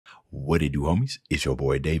What it do, homies? It's your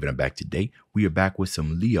boy Dave, and I'm back today. We are back with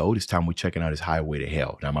some Leo. This time we're checking out his Highway to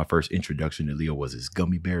Hell. Now, my first introduction to Leo was his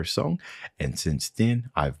Gummy Bear song, and since then,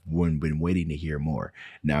 I've been waiting to hear more.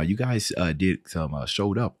 Now, you guys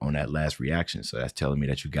showed up on that last reaction, so that's telling me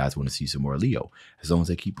that you guys want to see some more Leo. As long as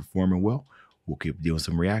they keep performing well, we'll keep doing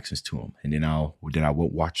some reactions to him, and then I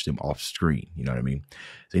won't watch them off screen. You know what I mean?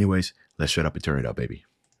 So, anyways, let's shut up and turn it up, baby.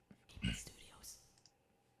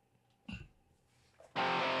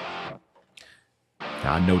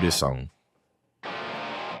 Now, I know this song.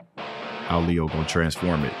 How Leo gonna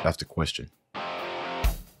transform it? That's the question.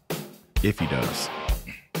 If he does.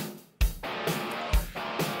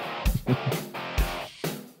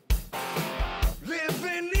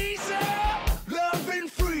 Living easy, loving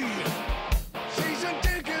free. Season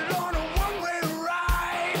ticket on a one-way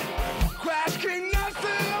ride. Crash king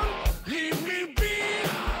nothing, leave me be.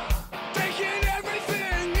 Taking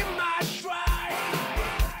everything in my stride.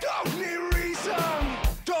 Don't need reason,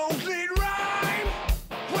 don't need rhyme.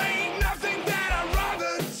 Ain't nothing that I'd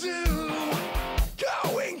rather do.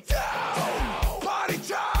 Going down, party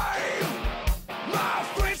time. My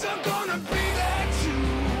friends are gonna be there too.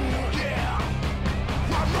 Yeah,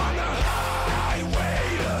 I'm on the highway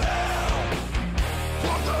to hell.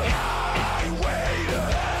 On the highway to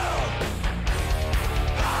hell.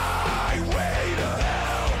 Highway to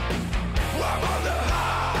hell. I'm on the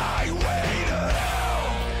highway to hell.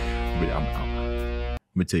 But I'm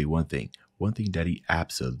gonna tell you one thing. One thing that he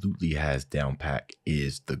absolutely has down pat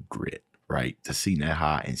is the grit, right? To sing that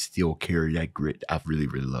high and still carry that grit, I really,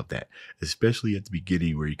 really love that. Especially at the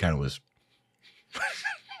beginning where he kind of was.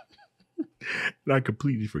 And I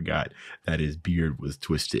completely forgot that his beard was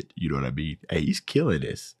twisted. You know what I mean? Hey, he's killing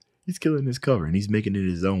this. He's killing this cover, and he's making it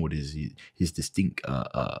his own with his distinct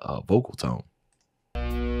vocal tone.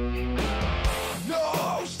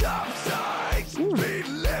 No stop signs, speed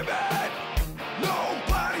limit.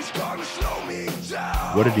 Nobody's gonna slow me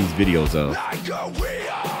down. What are these videos of? Like a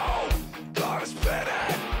wheel, gonna spin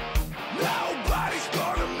it. Nobody's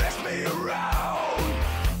gonna mess me around.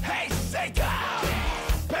 Hey, Satan,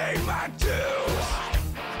 pay my dues.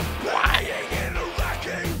 Playing in a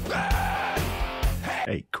wrecking band.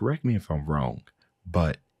 Hey, correct me if I'm wrong,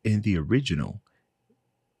 but in the original,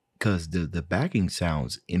 because the backing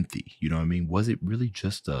sounds empty, you know what I mean? Was it really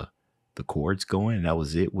just the chords going and that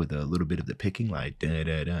was it with a little bit of the picking, like da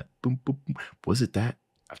da da boom boom boom? Was it that?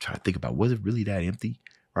 I'm trying to think about, was it really that empty?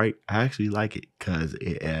 Right? I actually like it because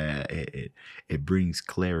it brings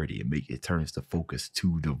clarity. It turns the focus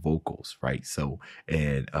to the vocals, right? So,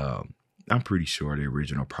 and I'm pretty sure the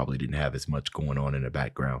original probably didn't have as much going on in the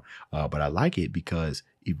background, but I like it because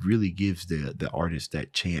it really gives the artist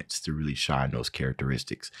that chance to really shine those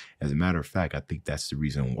characteristics. As a matter of fact, I think that's the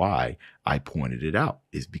reason why I pointed it out,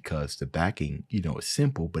 is because the backing, you know, is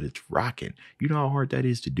simple, but it's rocking. You know how hard that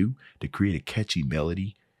is to do, to create a catchy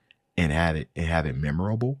melody and have it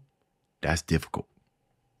memorable? That's difficult.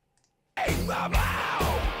 Hey, mama,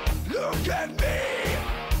 look at me.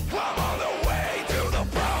 I'm on the way to the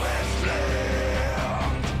promised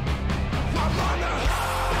land. I'm on the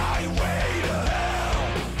highway to hell.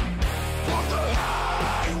 On the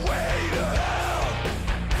highway to hell.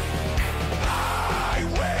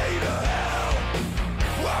 Highway to hell.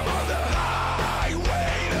 I'm on the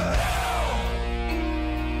highway to hell.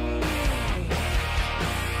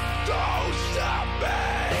 Don't stop me.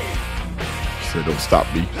 So don't stop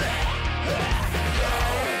me.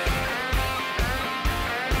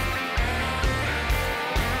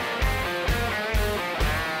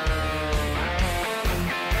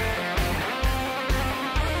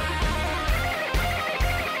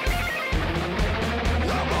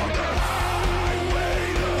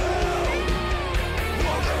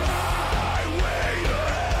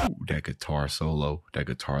 Ooh, that guitar solo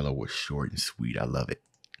was short and sweet. I love it.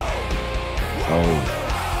 Oh.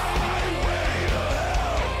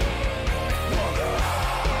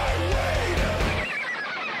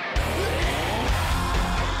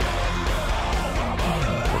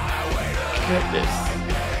 Goodness.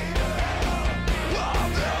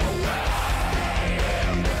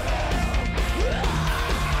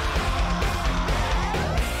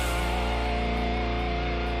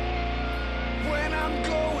 When I'm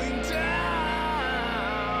going down,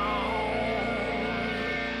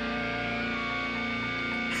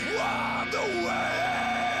 walk away.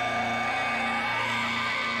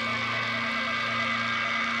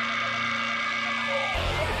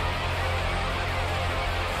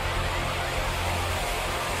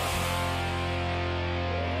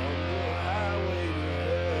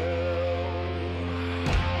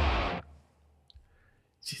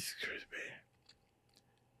 Jesus Christ,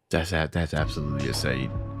 man. That's absolutely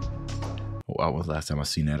insane. When was the last time I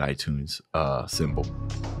seen that iTunes symbol?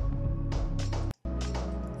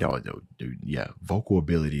 Yo, dude, yeah, vocal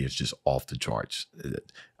ability is just off the charts.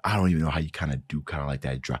 I don't even know how you kind of do kind of like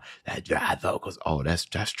that dry vocals. Oh, that's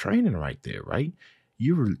training right there, right?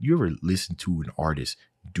 You ever listen to an artist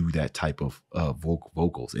do that type of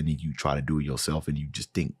vocals, and then you try to do it yourself, and you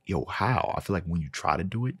just think, yo, how? I feel like when you try to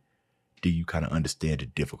do it, do you kind of understand the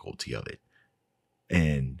difficulty of it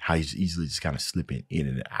and how he's easily just kind of slipping in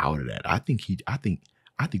and out of that. I think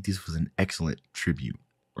this was an excellent tribute,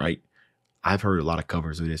 right? I've heard a lot of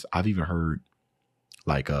covers of this. I've even heard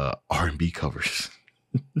like R&B covers.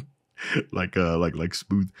 like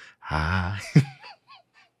Smooth High.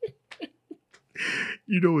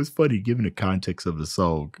 You know, it's funny given the context of the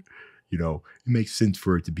song. You know, it makes sense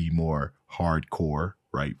for it to be more hardcore,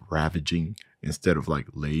 right? Ravaging instead of like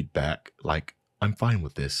laid back. Like, I'm fine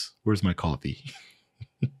with this. Where's my coffee?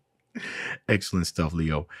 Excellent stuff,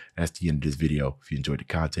 Leo. That's the end of this video. If you enjoyed the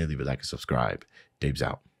content, leave a like and subscribe. Dave's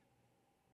out.